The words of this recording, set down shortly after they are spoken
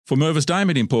For Mervis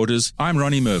Diamond Importers, I'm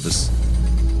Ronnie Mervis.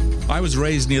 I was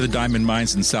raised near the diamond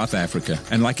mines in South Africa,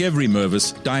 and like every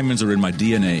Mervis, diamonds are in my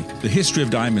DNA. The history of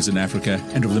diamonds in Africa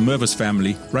and of the Mervis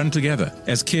family run together.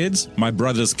 As kids, my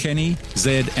brothers Kenny,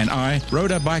 Zed, and I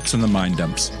rode our bikes on the mine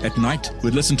dumps. At night,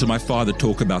 we'd listen to my father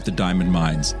talk about the diamond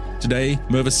mines. Today,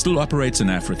 Mervis still operates in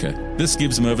Africa. This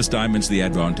gives Mervis Diamonds the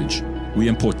advantage. We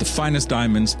import the finest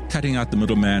diamonds, cutting out the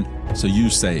middleman, so you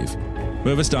save.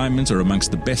 Mervis Diamonds are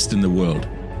amongst the best in the world.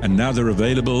 And now they're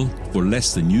available for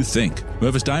less than you think.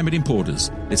 Mervis Diamond Importers.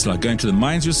 It's like going to the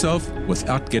mines yourself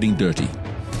without getting dirty.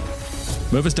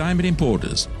 Mervis Diamond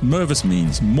Importers. Mervis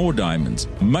means more diamonds,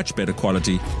 much better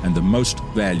quality, and the most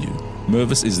value.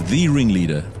 Mervis is the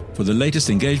ringleader for the latest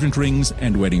engagement rings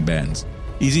and wedding bands.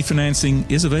 Easy financing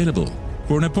is available.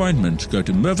 For an appointment, go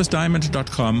to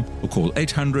mervisdiamond.com or call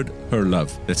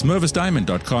 800-HER-LOVE. That's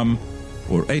mervisdiamond.com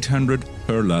or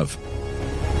 800-HER-LOVE.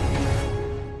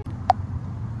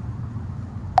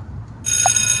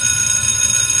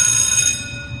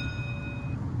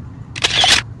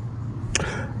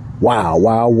 Wow,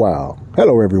 wow, wow.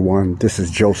 Hello, everyone. This is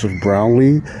Joseph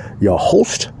Brownlee, your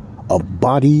host of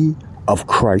Body of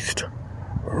Christ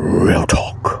Real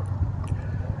Talk.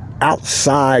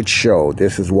 Outside show.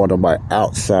 This is one of my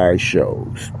outside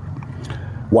shows.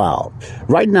 Wow.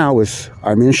 Right now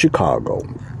I'm in Chicago.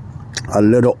 A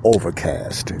little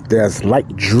overcast. There's light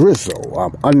drizzle.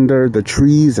 I'm under the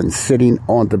trees and sitting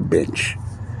on the bench.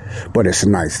 But it's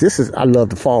nice. I love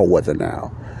the fall weather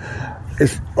now.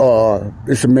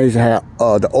 It's amazing how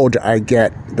the older I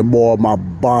get, the more my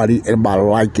body and my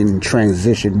liking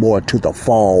transition more to the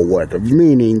fall weather,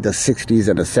 meaning the 60s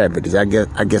and the 70s.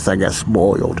 I guess I got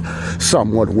spoiled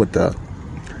somewhat with the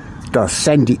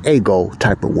San Diego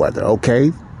type of weather,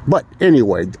 okay? But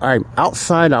anyway, I'm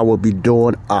outside. I will be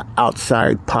doing an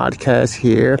outside podcast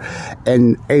here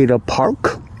in Ada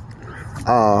Park.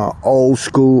 Old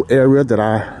school area that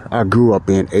I grew up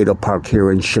in, Ada Park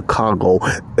here in Chicago,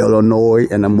 Illinois,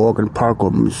 and the Morgan Park,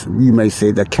 or you may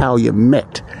say the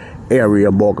Calumet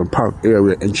area, Morgan Park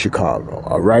area in Chicago.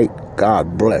 All right.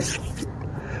 God bless.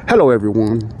 Hello,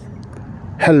 everyone.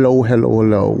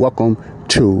 Hello. Welcome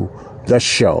to the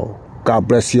show. God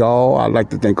bless y'all. I'd like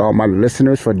to thank all my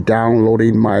listeners for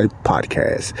downloading my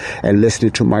podcast and listening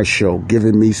to my show,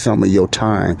 giving me some of your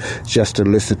time just to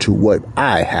listen to what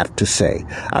I have to say.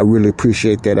 I really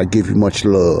appreciate that. I give you much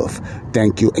love.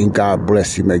 Thank you, and God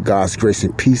bless you. May God's grace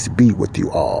and peace be with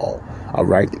you all. All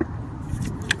right?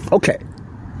 Okay.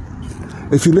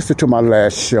 If you listen to my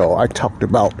last show, I talked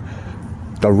about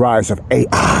the rise of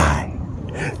AI.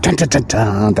 Dun, dun, dun,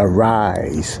 dun, the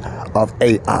rise of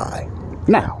AI.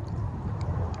 Now,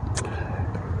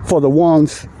 for the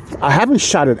ones, I haven't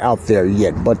shot it out there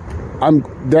yet, but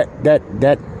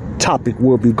that topic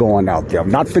will be going out there. I'm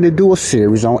not finna do a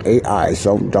series on AI,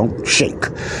 so don't shake,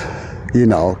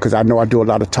 because I know I do a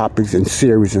lot of topics and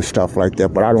series and stuff like that,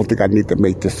 but I don't think I need to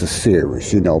make this a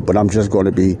series, but I'm just going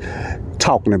to be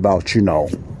talking about,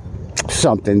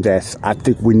 something that's I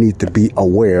think we need to be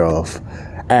aware of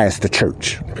as the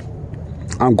church.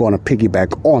 I'm going to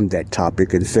piggyback on that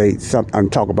topic and say something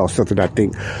and talk about something I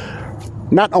think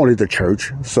not only the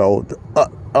church, so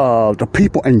the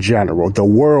people in general, the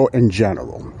world in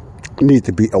general, need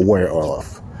to be aware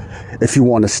of if you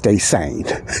want to stay sane.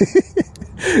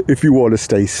 If you want to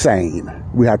stay sane.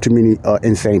 We have too many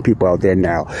insane people out there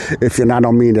now. If you're not, I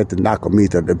don't mean that to knock them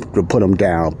either, to put them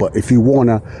down. But if you want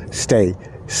to stay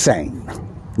sane,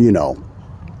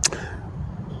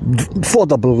 for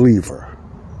the believer,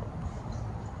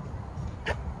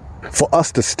 for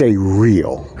us to stay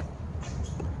real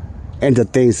in the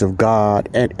things of God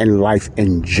and in life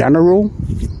in general,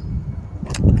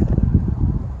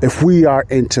 if we are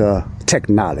into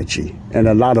technology, and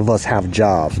a lot of us have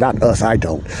jobs, not us, I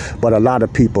don't, but a lot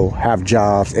of people have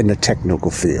jobs in the technical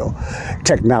field,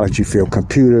 technology field,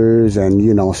 computers and,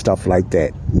 stuff like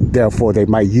that. Therefore, they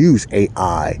might use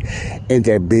AI in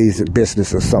their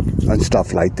business or something and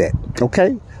stuff like that.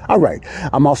 Okay? All right.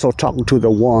 I'm also talking to the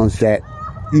ones that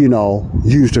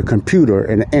use the computer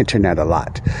and the internet a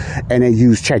lot. And they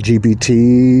use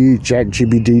Chatgpt,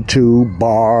 ChatGPT-2,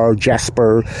 Bar,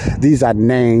 Jasper. These are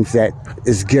names that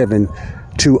is given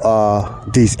to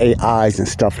these AIs and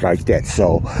stuff like that.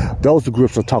 So those are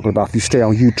groups I'm talking about. If you stay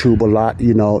on YouTube a lot,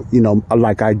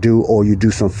 like I do, or you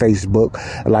do some Facebook,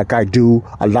 like I do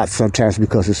a lot sometimes,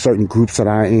 because there's certain groups that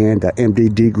I'm in, the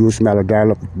MDD groups,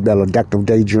 maladaptive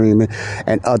daydreaming,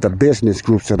 and other business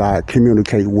groups that I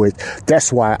communicate with.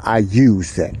 That's why I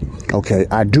use that. Okay,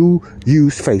 I do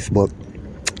use Facebook.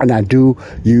 And I do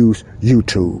use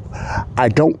YouTube. I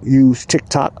don't use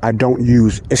TikTok. I don't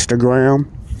use Instagram.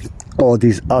 or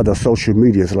these other social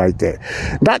medias like that.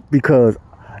 Not because,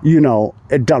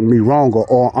 it done me wrong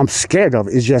or I'm scared of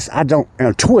it. It's just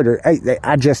Twitter,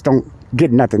 I just don't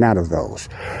get nothing out of those.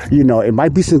 It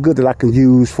might be some good that I can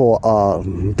use for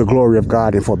the glory of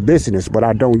God and for business, but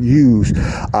I don't use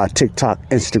TikTok,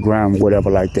 Instagram,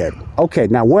 whatever like that. Okay,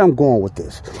 now where I'm going with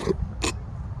this.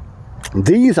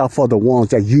 These are for the ones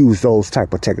that use those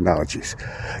type of technologies.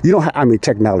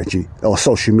 Technology or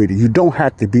social media. You don't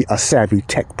have to be a savvy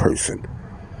tech person.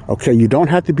 Okay, you don't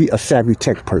have to be a savvy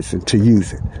tech person to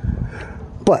use it.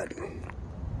 But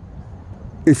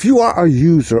if you are a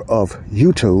user of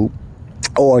YouTube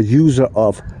or a user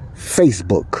of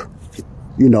Facebook,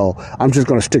 I'm just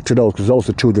going to stick to those because those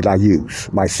are two that I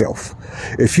use myself.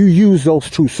 If you use those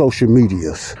two social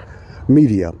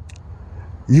media,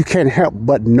 you can't help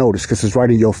but notice, because it's right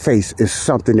in your face, is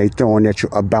something they throwing at you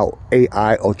about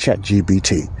AI or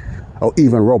Chatgpt or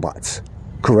even robots,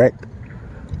 correct?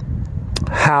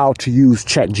 How to use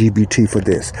Chatgpt for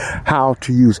this, how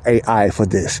to use AI for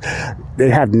this. They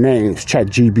have names,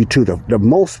 Chatgpt, the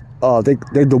most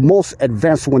they're the most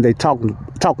advanced one they talking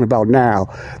about now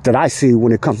that I see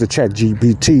when it comes to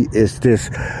Chatgpt is this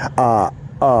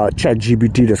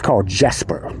Chatgpt that's called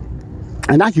Jasper.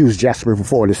 And I used Jasper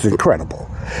before, and it's incredible.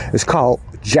 It's called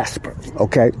Jasper,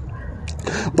 okay?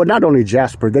 But not only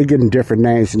Jasper, they're getting different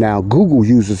names now. Google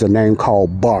uses a name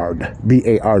called Bard,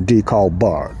 B-A-R-D, called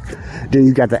Bard. Then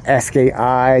you got the Ask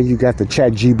AI, you got the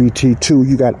ChatGPT 2,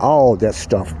 you got all that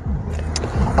stuff.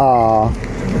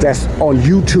 That's on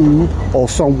YouTube or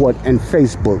somewhat in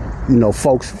Facebook,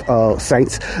 folks,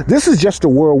 saints. This is just the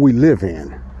world we live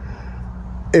in.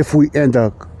 If we in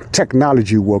the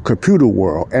technology world, computer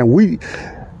world, and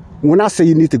when I say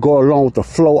you need to go along with the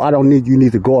flow, I don't need you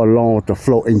need to go along with the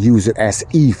flow and use it as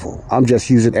evil. I'm just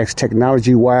using it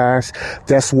technology-wise.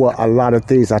 That's what a lot of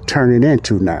things are turning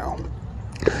into now.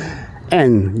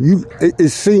 And it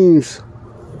seems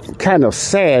kind of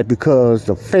sad because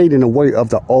the fading away of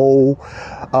the old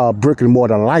brick and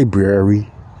mortar library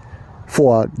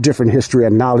for different history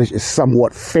and knowledge is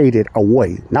somewhat faded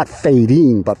away. Not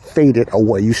fading, but faded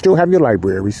away. You still have your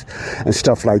libraries and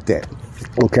stuff like that.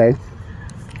 Okay?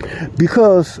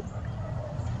 Because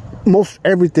most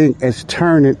everything is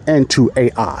turning into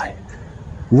AI.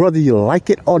 Whether you like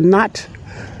it or not,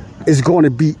 it's going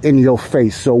to be in your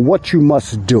face. So what you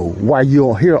must do while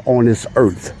you're here on this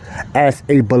earth as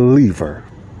a believer,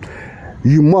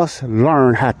 you must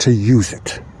learn how to use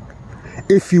it.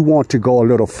 If you want to go a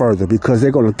little further, because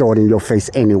they're going to throw it in your face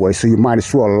anyway. So you might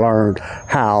as well learn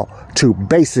how to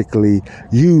basically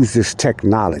use this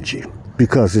technology,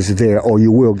 because it's there, or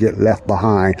you will get left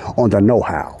behind on the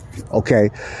know-how, okay,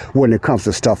 when it comes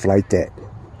to stuff like that.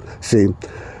 See,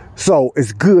 so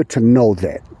it's good to know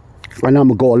that. And I'm going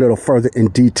to go a little further in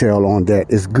detail on that.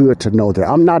 It's good to know that.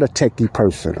 I'm not a techie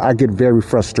person. I get very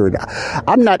frustrated.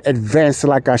 I'm not advanced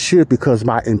like I should because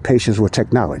my impatience with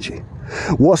technology.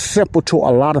 What's simple to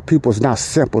a lot of people is not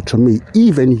simple to me,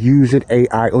 even using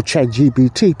AI or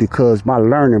ChatGPT, because my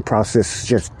learning process is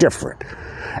just different.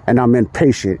 And I'm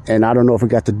impatient, and I don't know if it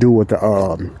got to do with the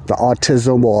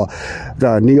autism or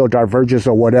the neurodivergence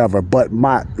or whatever, but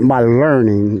my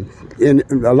learning, and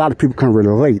a lot of people can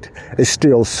relate, is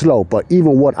still slow. But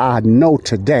even what I know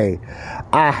today,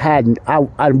 I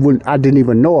didn't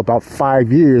even know about 3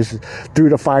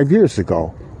 to 5 years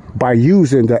ago, by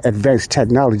using the advanced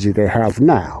technology they have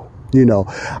now.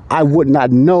 I would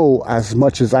not know as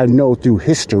much as I know through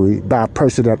history by a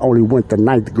person that only went the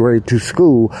 9th grade to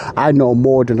school. I know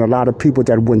more than a lot of people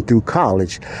that went through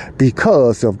college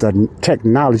because of the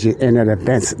technology and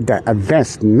the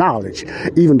advanced knowledge.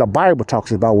 Even the Bible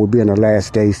talks about we'll be in the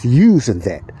last days using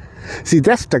that. See,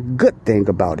 that's the good thing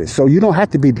about it. So you don't have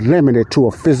to be limited to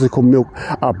a physical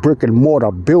brick and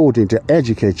mortar building to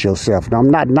educate yourself. Now,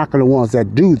 I'm not knocking the ones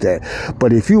that do that.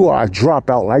 But if you are a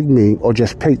dropout like me, or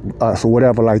just pay us or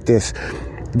whatever like this,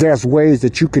 there's ways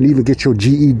that you can even get your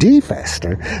GED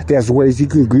faster. There's ways you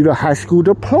can get a high school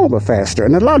diploma faster.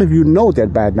 And a lot of you know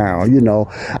that by now.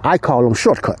 I call them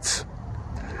shortcuts.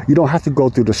 You don't have to go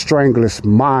through the strenuous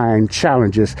mind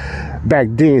challenges back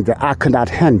then that I could not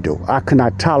handle. I could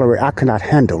not tolerate. I could not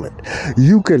handle it.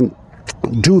 You can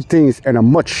do things in a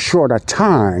much shorter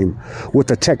time with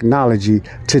the technology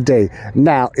today.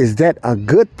 Now, is that a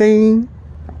good thing?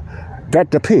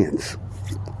 That depends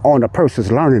on a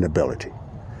person's learning ability.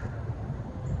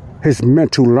 His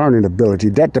mental learning ability,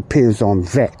 that depends on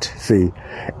that, see,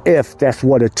 if that's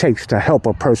what it takes to help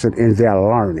a person in their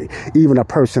learning, even a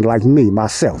person like me,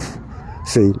 myself,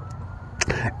 see,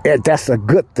 that's a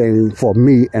good thing for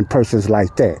me and persons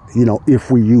like that, if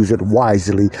we use it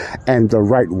wisely and the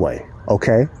right way,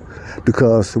 okay?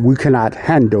 Because we cannot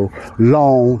handle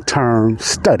long-term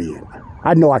studying.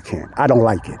 I know I can't. I don't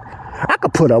like it. I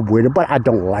could put up with it, but I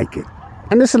don't like it.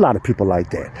 And there's a lot of people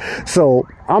like that. So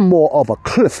I'm more of a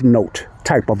cliff note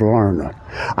type of learner.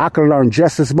 I can learn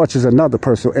just as much as another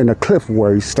person in a cliff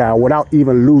word style without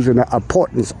even losing the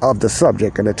importance of the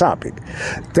subject and the topic.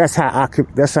 That's how I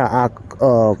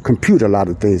compute a lot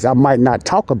of things. I might not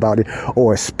talk about it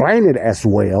or explain it as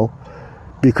well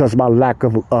because my lack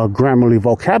of grammarly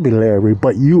vocabulary,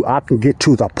 but I can get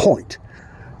to the point.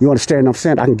 You understand what I'm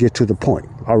saying? I can get to the point.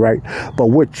 All right.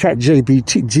 But with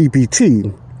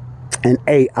Chatgpt and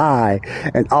AI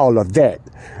and all of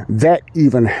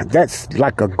that's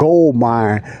like a gold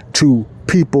mine to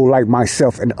people like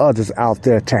myself and others out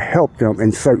there to help them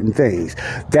in certain things.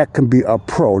 That can be a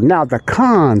pro. Now, the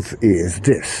cons is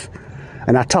this,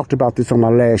 and I talked about this on my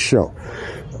last show.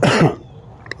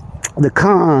 The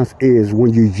cons is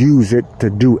when you use it to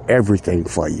do everything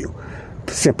for you.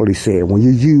 Simply said, when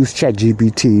you use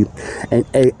ChatGPT and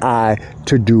AI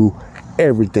to do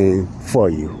everything for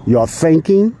you. Your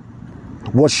thinking,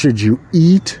 what should you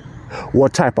eat,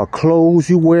 what type of clothes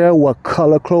you wear, what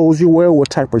color clothes you wear, what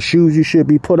type of shoes you should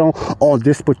be put on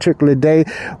this particular day.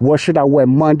 What should I wear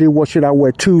Monday? What should I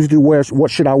wear Tuesday?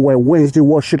 What should I wear Wednesday?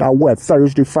 What should I wear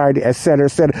Thursday, Friday, etc.,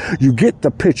 etc. You get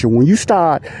the picture. When you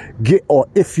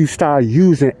if you start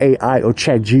using AI or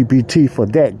ChatGPT for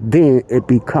that, then it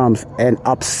becomes an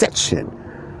obsession.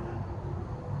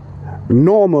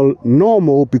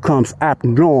 Normal becomes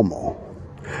abnormal,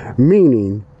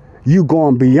 meaning you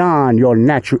going beyond your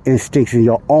natural instincts and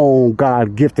your own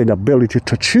God-gifted ability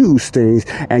to choose things,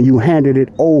 and you handed it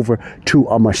over to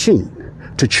a machine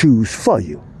to choose for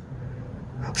you.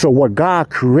 So what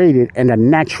God created and the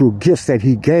natural gifts that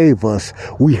he gave us,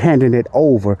 we handed it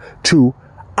over to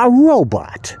a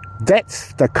robot.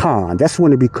 That's the con. That's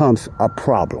when it becomes a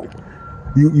problem.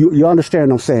 You understand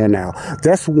what I'm saying now?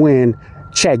 That's when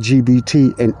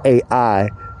ChatGPT and AI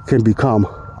can become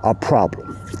a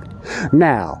problem.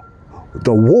 Now,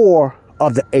 the war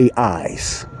of the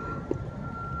AIs.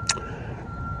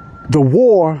 The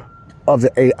war of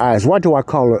the AIs. Why do I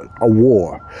call it a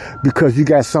war? Because you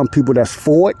got some people that's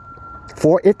for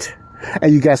it,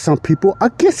 and you got some people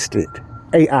against it.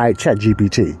 AI,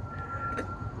 ChatGPT.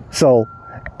 So,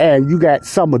 and you got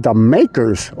some of the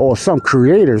makers or some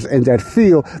creators in that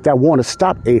field that want to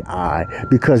stop AI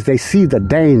because they see the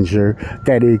danger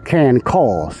that it can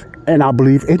cause. And I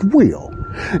believe it will.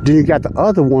 Then you got the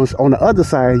other ones on the other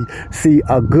side, see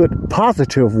a good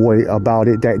positive way about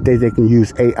it that they can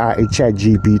use AI and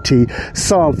ChatGPT,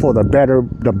 some for the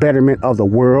betterment of the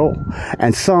world,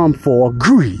 and some for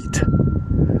greed,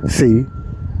 see,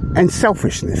 and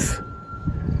selfishness.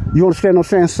 You understand what I'm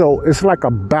saying? So it's like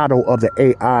a battle of the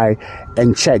AI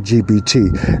and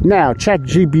ChatGPT. Now,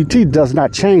 ChatGPT does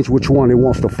not change which one it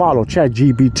wants to follow.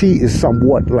 ChatGPT is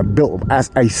somewhat built as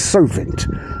a servant,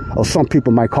 or some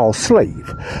people might call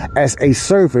slave, as a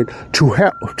servant to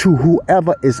help to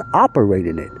whoever is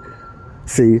operating it.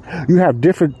 See, you have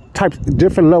different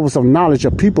levels of knowledge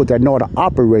of people that know how to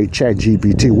operate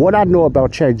ChatGPT. What I know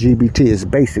about ChatGPT is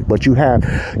basic, but you have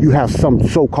some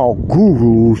so-called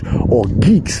gurus or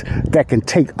geeks that can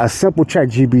take a simple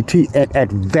ChatGPT and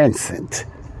advance it.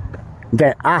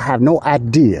 That I have no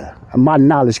idea. My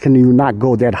knowledge can even not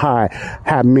go that high.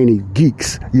 How many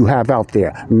geeks you have out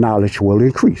there? Knowledge will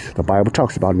increase. The Bible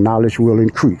talks about knowledge will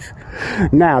increase.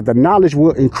 Now, the knowledge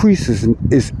will increase is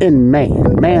in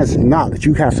man's knowledge.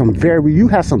 You have some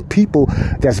people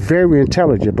that's very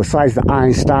intelligent, besides the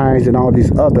Einsteins and all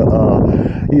these other,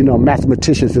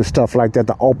 mathematicians and stuff like that,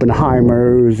 the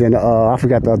Oppenheimers and I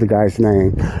forgot the other guy's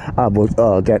name,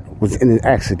 that was in an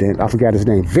accident. I forgot his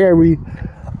name. Very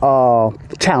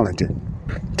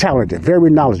talented,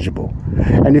 very knowledgeable.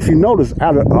 And if you notice,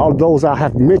 out of all those I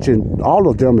have mentioned, all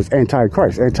of them is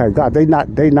anti-Christ, anti-God.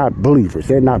 They're not believers.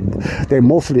 They're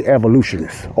mostly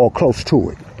evolutionists or close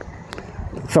to it.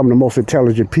 Some of the most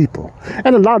intelligent people.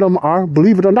 And a lot of them are,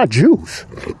 believe it or not, Jews.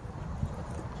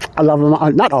 A lot of them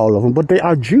are, not all of them, but they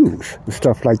are Jews and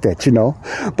stuff like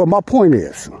that, But my point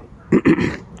is,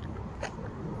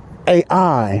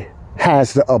 AI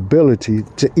has the ability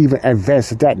to even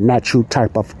advance that natural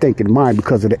type of thinking mind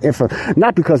because of the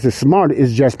not because it's smarter,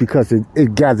 it's just because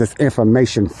it gathers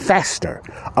information faster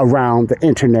around the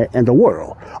internet and the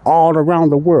world, all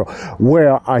around the world,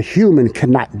 where a human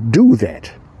cannot do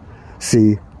that.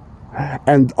 See,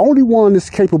 and the only one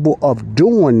that's capable of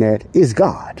doing that is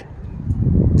God.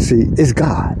 See, it's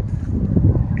God.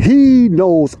 He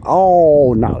knows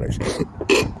all knowledge.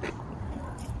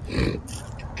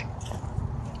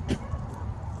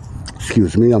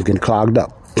 Excuse me, I'm getting clogged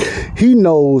up. He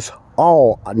knows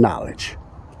all knowledge,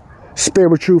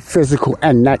 spiritual, physical,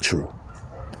 and natural.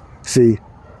 See,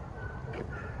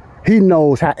 he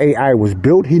knows how AI was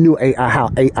built. He knew how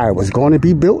AI was going to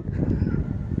be built.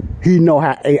 He know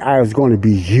how AI was going to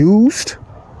be used.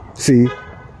 See,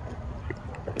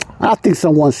 I think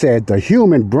someone said the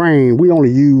human brain, we only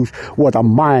use the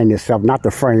mind itself, not the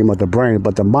frame of the brain,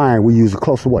 but the mind, we use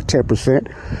close to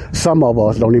 10%. Some of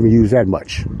us don't even use that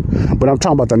much. But I'm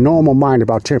talking about the normal mind,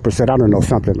 about 10%. I don't know,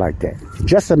 something like that.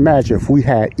 Just imagine if we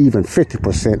had even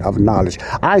 50% of knowledge.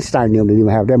 Einstein didn't even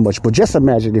have that much, but just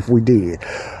imagine if we did,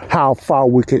 how far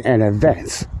we can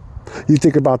advance. You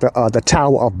think about the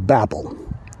Tower of Babel.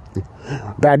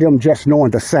 By them just knowing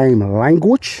the same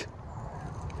language,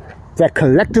 that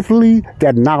collectively,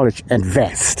 that knowledge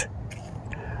advanced.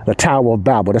 The Tower of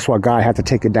Babel. That's why God had to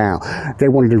take it down. They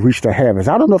wanted to reach the heavens.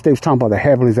 I don't know if they was talking about the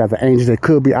heavens as the angels. They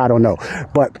could be. I don't know.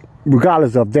 But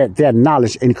regardless of that, their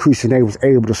knowledge increased, and they was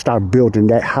able to start building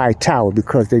that high tower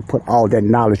because they put all that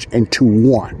knowledge into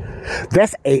one.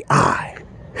 That's AI.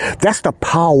 That's the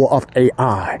power of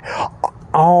AI.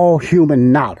 All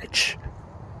human knowledge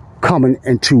coming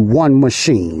into one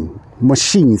machine.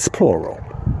 Machines, plural.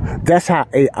 That's how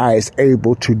AI is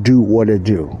able to do what it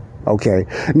do. Okay.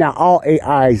 Now, all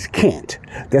AIs can't.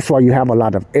 That's why you have a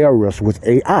lot of errors with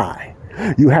AI.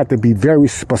 You have to be very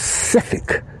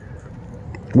specific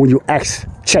when you ask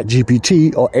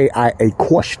Chatgpt or AI a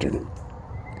question.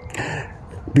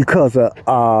 Because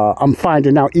I'm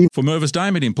finding out... For Mervis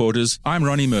Diamond Importers, I'm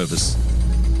Ronnie Mervis.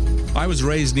 I was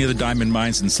raised near the diamond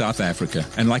mines in South Africa,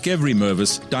 and like every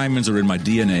Mervis, diamonds are in my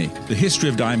DNA. The history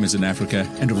of diamonds in Africa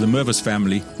and of the Mervis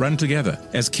family run together.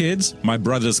 As kids, my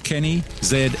brothers Kenny,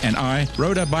 Zed, and I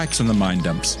rode our bikes on the mine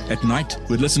dumps. At night,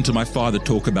 we'd listen to my father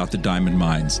talk about the diamond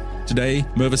mines. Today,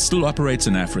 Mervis still operates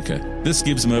in Africa. This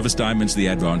gives Mervis Diamonds the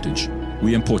advantage.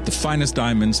 We import the finest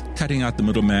diamonds, cutting out the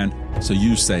middleman, so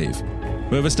you save.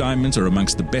 Mervis Diamonds are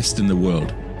amongst the best in the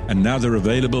world. And now they're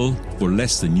available for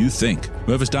less than you think.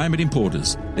 Mervis Diamond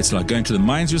Importers. It's like going to the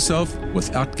mines yourself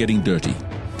without getting dirty.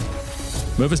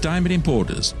 Mervis Diamond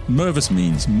Importers. Mervis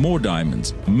means more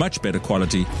diamonds, much better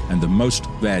quality, and the most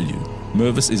value.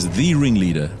 Mervis is the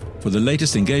ringleader for the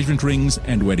latest engagement rings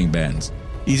and wedding bands.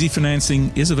 Easy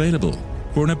financing is available.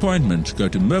 For an appointment, go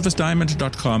to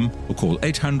mervisdiamond.com or call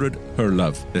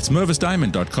 800-HER-LOVE. That's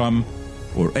mervisdiamond.com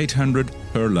or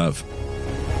 800-HER-LOVE.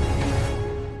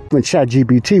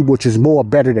 Chatgpt, which is more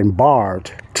better than Bard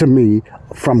to me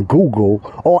from Google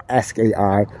or Ask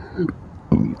AI.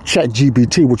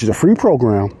 Chatgpt, which is a free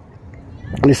program,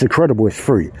 and it's incredible. It's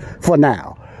free for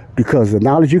now because the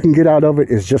knowledge you can get out of it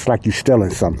is just like you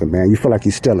stealing something, man. You feel like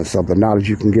you're stealing something. The knowledge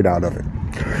you can get out of it.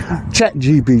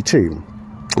 Chatgpt,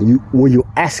 when you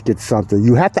ask it something,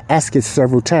 you have to ask it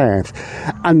several times,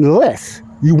 unless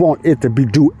you want it to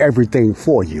do everything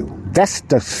for you. That's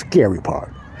the scary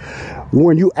part.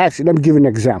 When you ask, let me give you an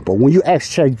example. When you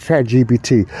ask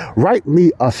ChatGPT, write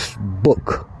me a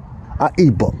book, an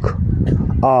ebook,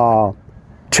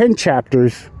 10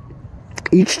 chapters,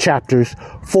 each chapter's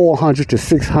 400 to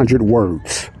 600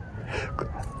 words.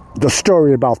 The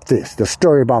story about this, the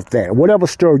story about that, whatever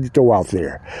story you throw out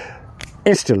there.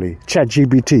 Instantly,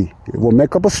 ChatGPT will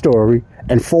make up a story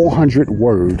in 400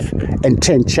 words and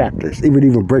 10 chapters. It would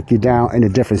even break you down into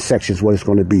different sections what it's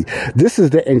going to be. This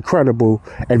is the incredible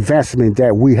advancement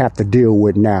that we have to deal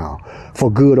with now,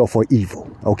 for good or for evil.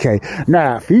 Okay.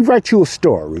 Now, if he writes you a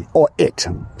story, or it,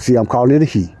 see, I'm calling it a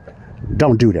he.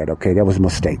 Don't do that. Okay. That was a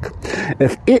mistake.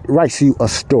 If it writes you a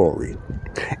story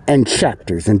and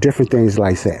chapters and different things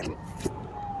like that,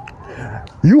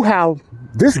 you have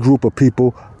this group of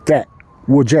people that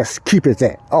will just keep it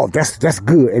that, oh, that's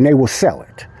good, and they will sell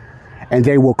it, and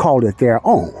they will call it their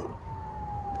own,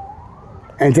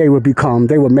 and they will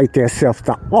make themselves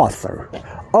the author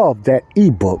of that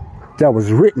ebook that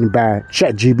was written by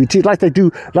ChatGPT,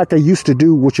 like they used to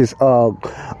do, which is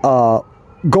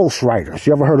ghostwriters.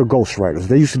 You ever heard of ghostwriters?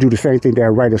 They used to do the same thing. They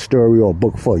write a story or a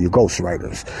book for you,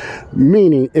 ghostwriters.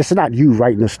 Meaning it's not you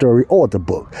writing the story or the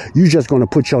book. You're just going to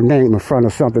put your name in front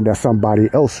of something that somebody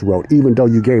else wrote. Even though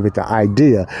you gave it the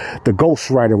idea, the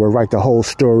ghostwriter will write the whole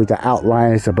story, the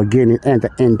outlines, the beginning and the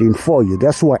ending for you.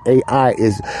 That's what AI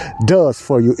does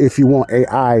for you if you want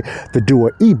AI to do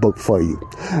an ebook for you.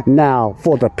 Now,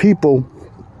 for the people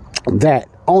that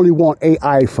only want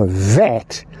AI for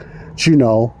that,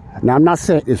 now, I'm not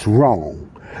saying it's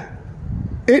wrong.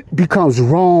 It becomes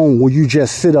wrong when you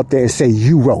just sit up there and say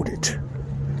you wrote it.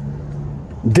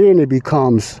 Then it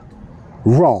becomes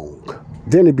wrong.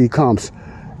 Then it becomes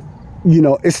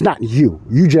it's not you.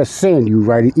 You just saying you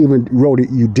wrote it,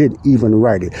 you didn't even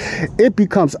write it. It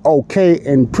becomes okay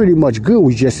and pretty much good.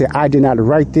 We just say, I did not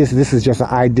write this. This is just an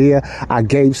idea I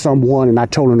gave someone and I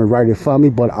told them to write it for me,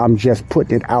 but I'm just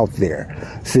putting it out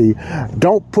there. See,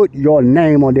 don't put your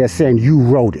name on there saying you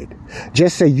wrote it.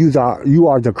 Just say you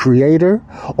are the creator,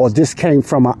 or this came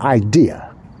from an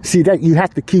idea. See, that you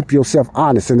have to keep yourself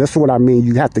honest. And that's what I mean.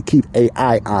 You have to keep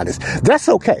AI honest. That's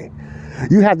okay.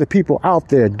 You have the people out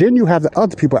there. Then you have the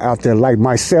other people out there like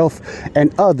myself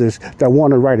and others that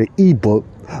want to write an ebook,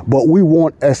 but we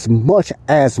want as much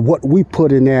as what we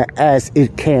put in there as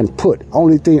it can put.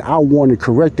 Only thing I want to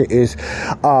correct it is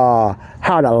how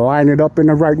to line it up in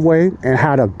the right way and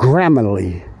how to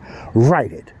grammarly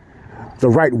write it, the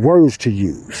right words to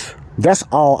use. That's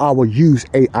all I will use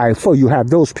AI for. You have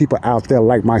those people out there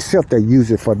like myself that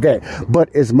use it for that. But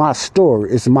it's my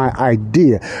story. It's my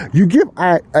idea. You give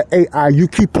AI, you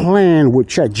keep playing with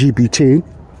Chatgpt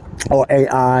or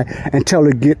AI until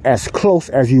it get as close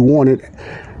as you want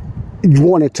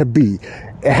it to be.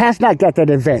 It has not got that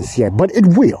advanced yet, but it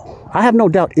will. I have no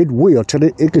doubt it will till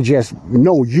it could just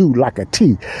know you like a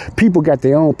T. People got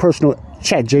their own personal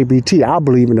Chatgpt, I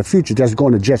believe in the future, that's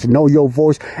going to just know your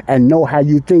voice and know how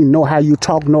you think, know how you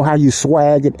talk, know how you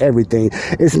swag and everything.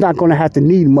 It's not going to have to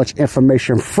need much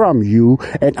information from you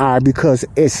and I, because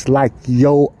it's like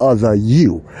your other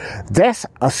you. That's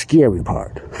a scary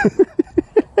part.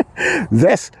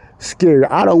 That's scary.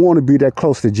 I don't want to be that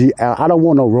close to GL. I don't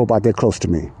want no robot that close to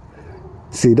me.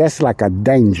 See, that's like a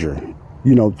danger.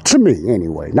 To me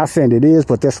anyway. Not saying it is,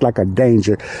 but that's like a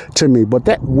danger to me. But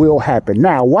that will happen.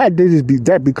 Now, why did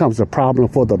that becomes a problem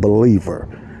for the believer?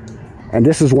 And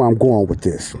this is where I'm going with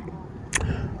this.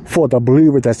 For the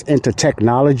believer that's into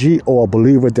technology, or a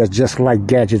believer that's just like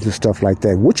gadgets and stuff like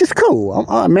that, which is cool.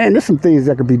 Man, there's some things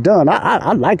that can be done.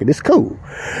 I like it. It's cool.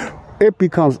 It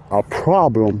becomes a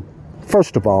problem,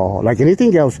 first of all, like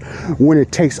anything else, when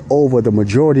it takes over the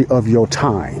majority of your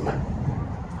time.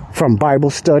 From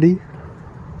Bible study,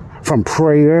 from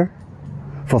prayer,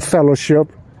 from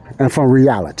fellowship, and from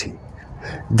reality.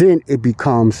 Then it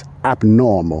becomes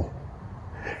abnormal.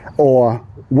 Or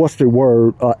what's the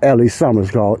word Ellie Summers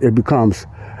called? It becomes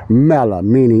mela,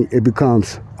 meaning it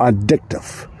becomes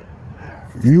addictive.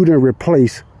 You then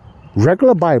replace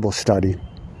regular Bible study,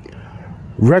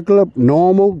 regular,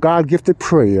 normal, God-gifted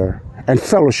prayer, and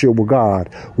fellowship with God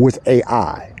with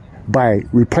AI by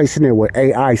replacing it with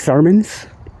AI sermons,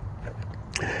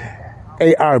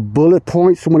 AI bullet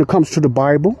points when it comes to the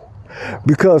Bible.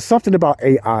 Because something about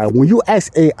AI, when you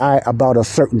ask AI about a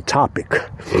certain topic,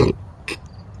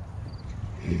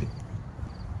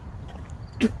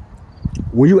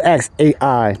 when you ask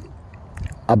AI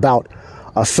about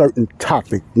a certain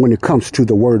topic when it comes to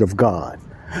the Word of God,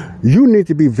 you need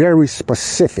to be very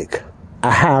specific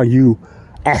at how you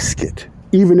ask it,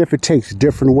 even if it takes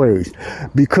different ways.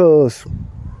 Because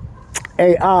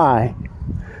AI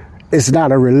is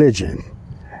not a religion.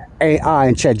 AI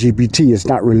and Chatgpt is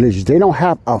not religious. They don't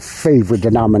have a favorite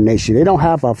denomination. They don't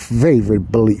have a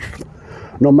favorite belief.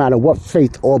 No matter what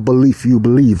faith or belief you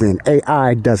believe in,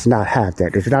 AI does not have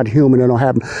that. It's not human. It don't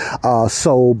have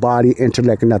soul, body,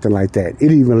 intellect, and nothing like that.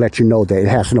 It even lets you know that it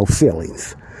has no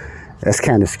feelings. That's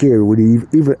kind of scary.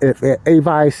 Even if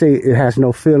AI say it has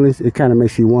no feelings, it kind of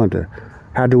makes you wonder,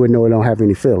 how do it know it don't have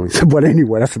any feelings? But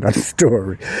anyway, that's another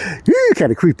story.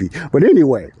 Kind of creepy. But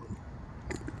anyway,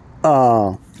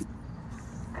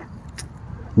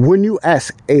 when you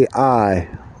ask AI,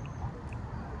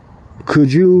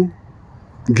 could you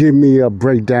give me a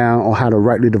breakdown on how to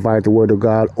rightly divide the Word of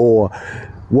God, or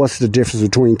what's the difference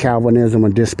between Calvinism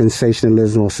and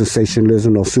dispensationalism or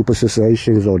cessationism or super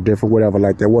cessations or different whatever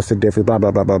like that? What's the difference? Blah,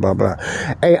 blah, blah, blah, blah, blah.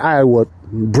 AI would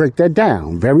break that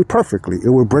down very perfectly. It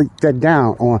would break that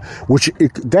down on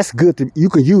that's good. You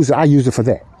can use it. I use it for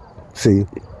that. See?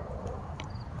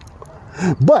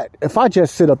 But if I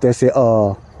just sit up there and say,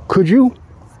 could you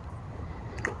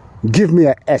give me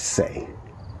an essay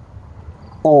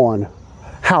on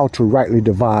how to rightly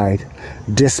divide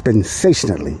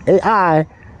dispensationally? AI,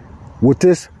 with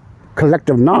this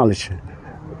collective knowledge,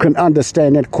 can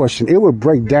understand that question. It would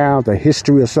break down the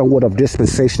history or somewhat of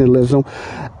dispensationalism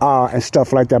and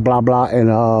stuff like that, blah, blah, and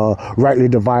rightly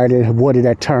divided, what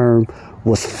that term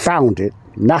was founded.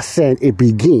 Not saying it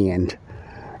began,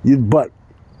 but,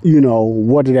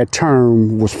 what that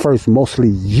term was first mostly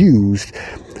used.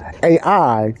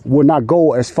 AI will not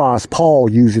go as far as Paul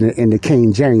using it in the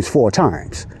King James 4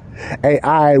 times.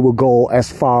 AI will go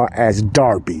as far as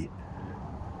Darby,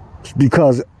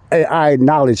 because AI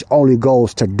knowledge only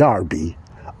goes to Darby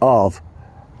of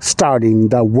starting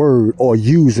the word or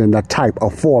using the type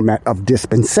of format of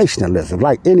dispensationalism,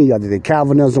 like any other thing,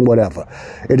 Calvinism, whatever.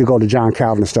 It'll go to John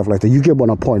Calvin and stuff like that. You get one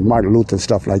on point, Martin Luther and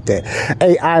stuff like that.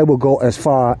 AI will go as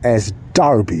far as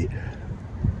Darby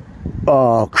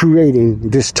creating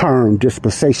this term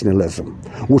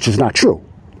dispensationalism, which is not true.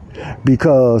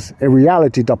 Because in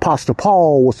reality, the Apostle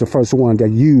Paul was the first one that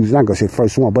used, not going to say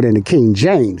first one, but in the King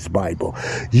James Bible,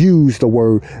 used the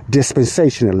word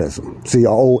dispensationalism. See, an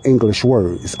old English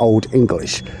word. It's old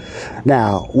English.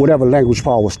 Now, whatever language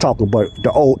Paul was talking about,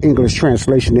 the old English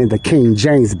translation in the King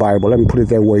James Bible, let me put it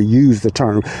that way, used the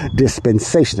term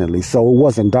dispensationally. So it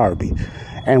wasn't Darby.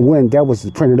 And when that was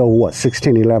printed over,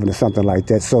 1611 or something like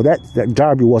that. So that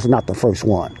Darby was not the first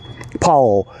one.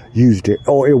 Paul used it,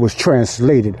 or it was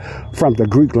translated from the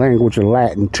Greek language of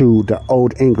Latin to the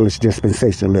Old English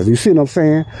dispensationalism. You see what I'm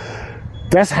saying?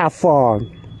 That's how far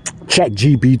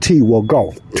Chatgpt will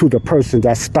go to the person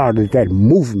that started that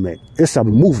movement. It's a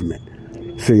movement.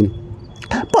 See?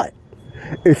 But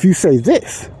if you say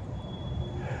this,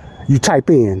 you type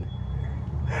in,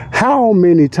 how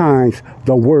many times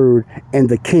the word in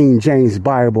the King James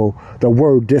Bible, the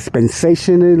word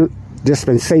dispensation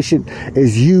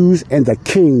is used in the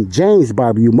King James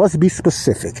Bible. You must be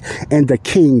specific in the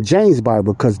King James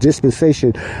Bible, because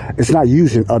dispensation is not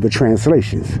used in other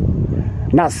translations.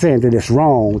 Not saying that it's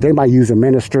wrong. They might use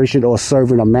administration or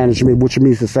servant or management, which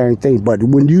means the same thing. But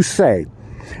when you say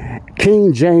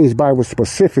King James Bible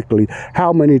specifically,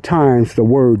 how many times the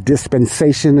word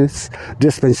dispensation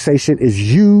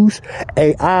is used,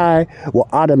 AI will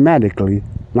automatically,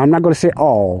 now I'm not going to say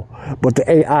all, but the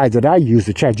AI that I use,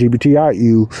 the Chatgpt Ai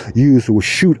use will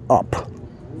shoot up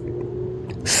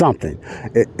something.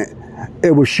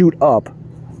 It will shoot up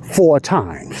 4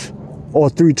 times or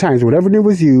 3 times, whatever it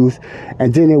was used,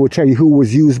 and then it will tell you who it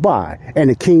was used by. And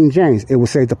the King James, it will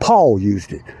say that Paul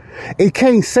used it. It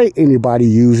can't say anybody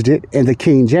used it in the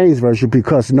King James Version,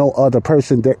 because no other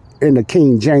person that in the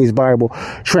King James Bible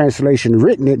translation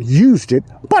written it used it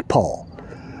but Paul.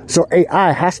 So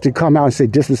AI has to come out and say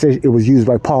dispensation, it was used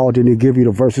by Paul, then they give you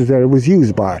the verses that it was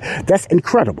used by. That's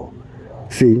incredible.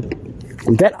 See,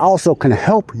 that also can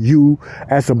help you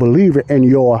as a believer in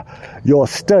your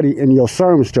study, in your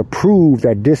sermons, to prove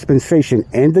that dispensation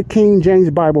in the King James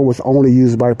Bible was only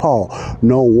used by Paul,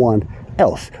 no one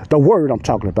else. The word I'm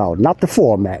talking about, not the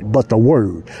format, but the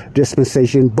word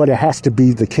dispensation, but it has to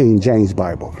be the King James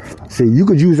Bible. See, you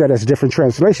could use that as different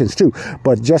translations too,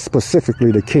 but just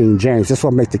specifically the King James. That's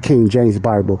what makes the King James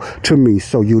Bible to me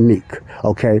so unique.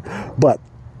 Okay. But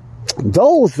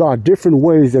those are different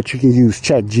ways that you can use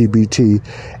Chatgpt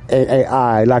and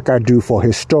AI, like I do for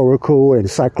historical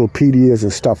encyclopedias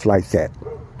and stuff like that.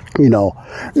 You know,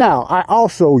 now I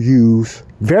also use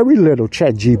very little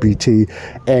Chatgpt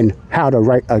and how to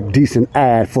write a decent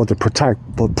ad for the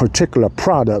particular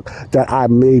product that I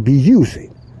may be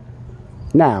using.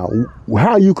 Now,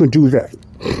 how you can do that?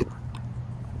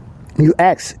 You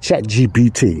ask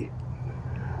Chatgpt,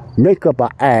 make up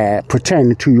an ad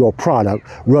pertaining to your product,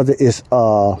 whether it's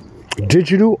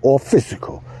digital or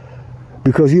physical.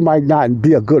 Because you might not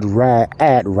be a good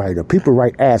ad writer. People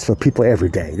write ads for people every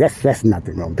day. That's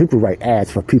nothing wrong. People write ads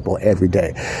for people every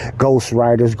day. Ghost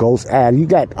writers, ghost ads. You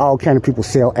got all kind of people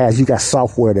sell ads. You got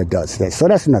software that does that. So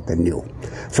that's nothing new.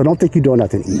 So don't think you're doing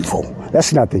nothing evil.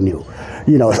 That's nothing new.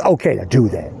 You know, it's okay to do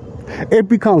that. It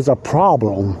becomes a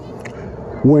problem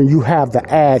when you have the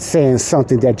ad saying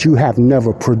something that you have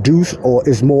never produced, or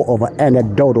is more of an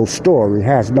anecdotal story,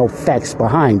 has no facts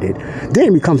behind it. Then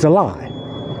it becomes a lie.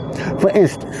 For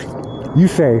instance, you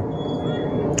say,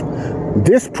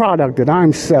 this product that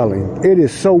I'm selling, it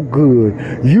is so good,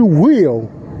 you will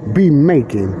be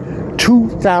making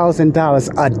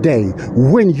 $2,000 a day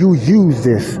when you use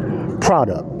this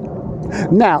product.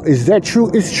 Now, is that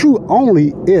true? It's true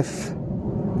only if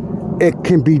it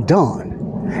can be done.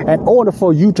 In order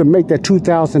for you to make that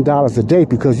 $2,000 a day,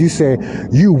 because you said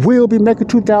you will be making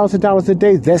 $2,000 a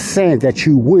day, that's saying that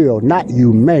you will, not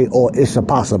you may, or it's a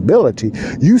possibility.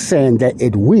 You saying that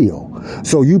it will.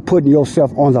 So you putting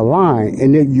yourself on the line,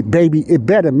 and then you, baby, it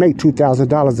better make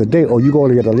 $2,000 a day, or you're going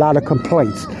to get a lot of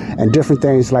complaints and different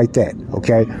things like that.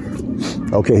 Okay.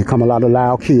 Okay. Here come a lot of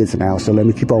loud kids now. So let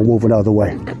me keep on moving the other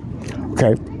way.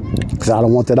 Okay. Because I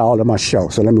don't want that all in my show.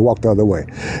 So let me walk the other way.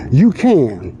 You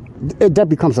can. That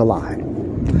becomes a lie.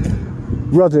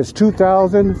 Whether it's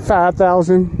 2,000,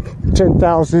 5,000,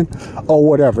 10,000, or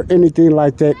whatever, anything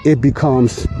like that, it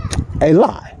becomes a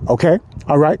lie. Okay?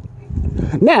 All right?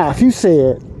 Now, if you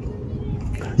said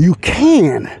you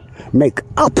can make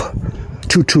up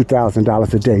to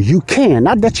 $2,000 a day. You can,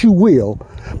 not that you will,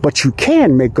 but you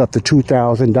can make up to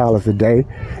 $2,000 a day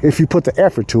if you put the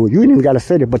effort to it. You ain't even got to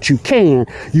say that, but you can.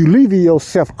 You leave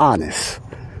yourself honest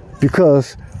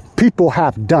because people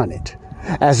have done it.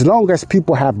 As long as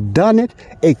people have done it,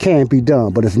 it can be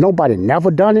done. But if nobody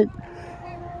never done it,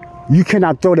 you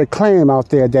cannot throw that claim out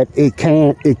there that it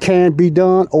can be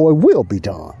done or it will be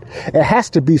done. It has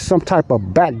to be some type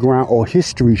of background or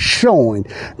history showing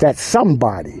that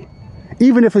somebody,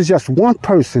 even if it's just one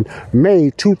person,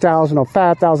 made $2,000 or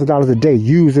 $5,000 a day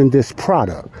using this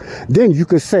product. Then you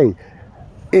could say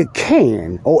it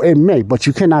can or it may, but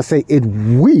you cannot say it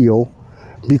will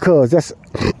because that's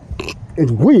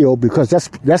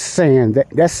saying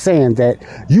that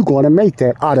you're going to make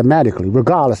that automatically,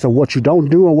 regardless of what you don't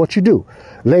do and what you do.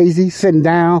 Lazy, sitting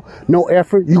down, no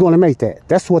effort, you're going to make that.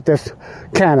 That's what that's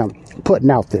kind of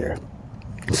putting out there.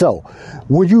 So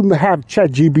when you have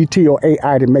Chatgpt or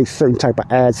AI to make certain type of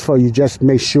ads for you, just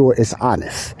make sure it's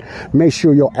honest. Make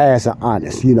sure your ads are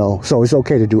honest, so it's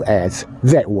okay to do ads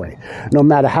that way. No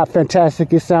matter how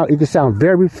fantastic it can sound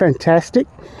very fantastic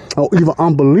or even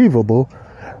unbelievable.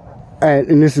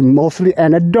 And this is mostly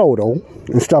anecdotal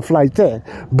and stuff like that.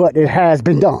 But it has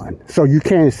been done. So you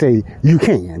can say you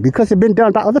can because it's been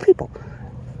done by other people.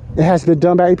 It has been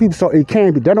done by other people. So it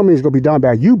can be. That don't mean it's going to be done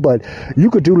by you, but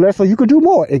you could do less or you could do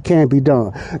more. It can be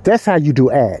done. That's how you do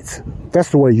ads.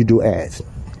 That's the way you do ads.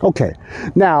 Okay.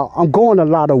 Now, I'm going a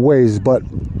lot of ways, but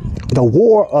the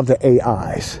war of the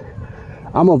AIs,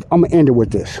 I'm going to end it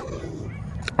with this.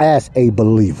 As a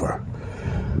believer,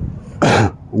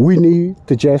 we need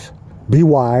to just be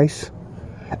wise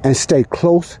and stay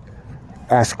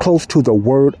as close to the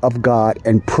word of God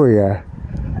and prayer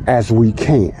as we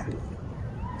can.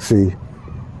 See,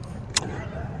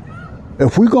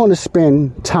 if we're going to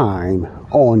spend time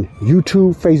on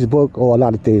YouTube, Facebook, or a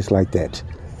lot of things like that,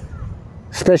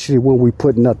 especially when we're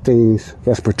putting up things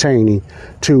that's pertaining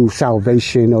to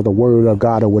salvation or the word of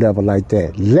God or whatever like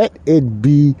that, let it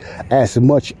be as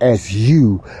much as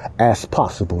you as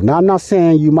possible. Now, I'm not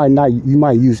saying you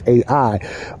might use AI,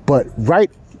 but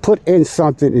put in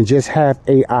something and just have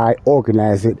AI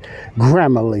organize it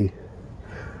grammarly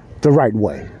the right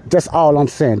way. That's all I'm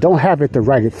saying. Don't have it to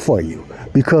write it for you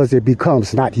because it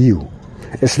becomes not you.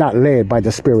 It's not led by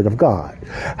the Spirit of God.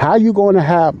 How are you going to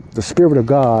have the Spirit of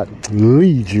God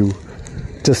lead you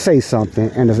to say something,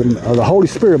 and the Holy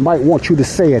Spirit might want you to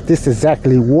say it this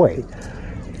exactly way,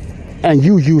 and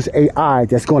you use AI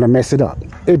that's going to mess it up?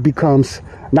 It becomes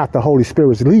not the Holy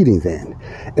Spirit's leading then.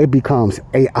 It becomes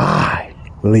AI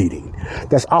leading.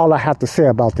 That's all I have to say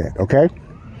about that, okay?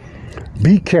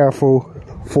 Be careful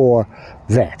for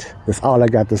that. That's all I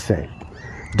got to say.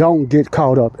 Don't get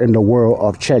caught up in the world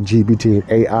of Chatgpt and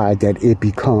AI that it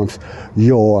becomes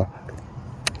your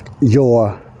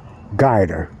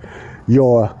guider,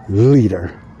 your leader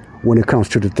when it comes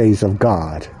to the things of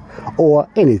God or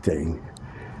anything.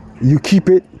 You keep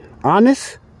it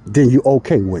honest, then you're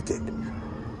okay with it.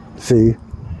 See?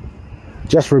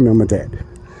 Just remember that.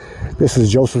 This is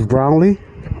Joseph Brownlee,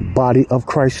 Body of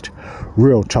Christ,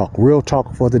 Real talk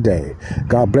for the day.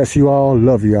 God bless you all.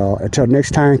 Love you all. Until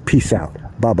next time, peace out.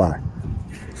 Bye-bye.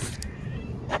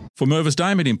 For Mervis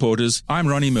Diamond Importers, I'm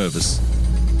Ronnie Mervis.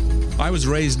 I was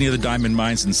raised near the diamond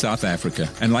mines in South Africa,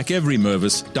 and like every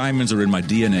Mervis, diamonds are in my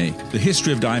DNA. The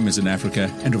history of diamonds in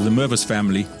Africa and of the Mervis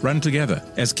family run together.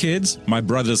 As kids, my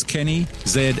brothers Kenny,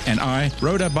 Zed, and I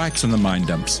rode our bikes on the mine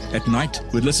dumps. At night,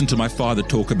 we'd listen to my father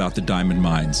talk about the diamond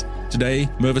mines. Today,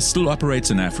 Mervis still operates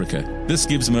in Africa. This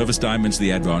gives Mervis Diamonds the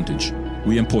advantage.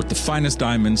 We import the finest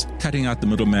diamonds, cutting out the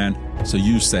middleman, so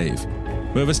you save.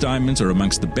 Mervis Diamonds are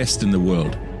amongst the best in the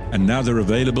world, and now they're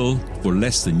available for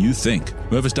less than you think.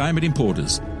 Mervis Diamond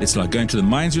Importers. It's like going to the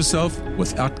mines yourself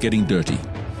without getting dirty.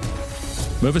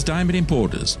 Mervis Diamond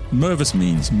Importers. Mervis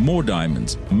means more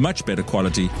diamonds, much better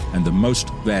quality, and the most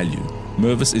value.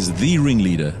 Mervis is the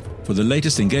ringleader for the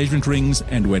latest engagement rings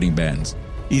and wedding bands.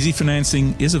 Easy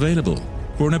financing is available.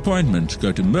 For an appointment,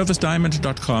 go to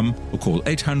mervisdiamond.com or call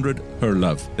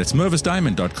 800-HER-LOVE. That's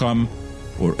mervisdiamond.com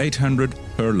or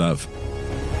 800-HER-LOVE.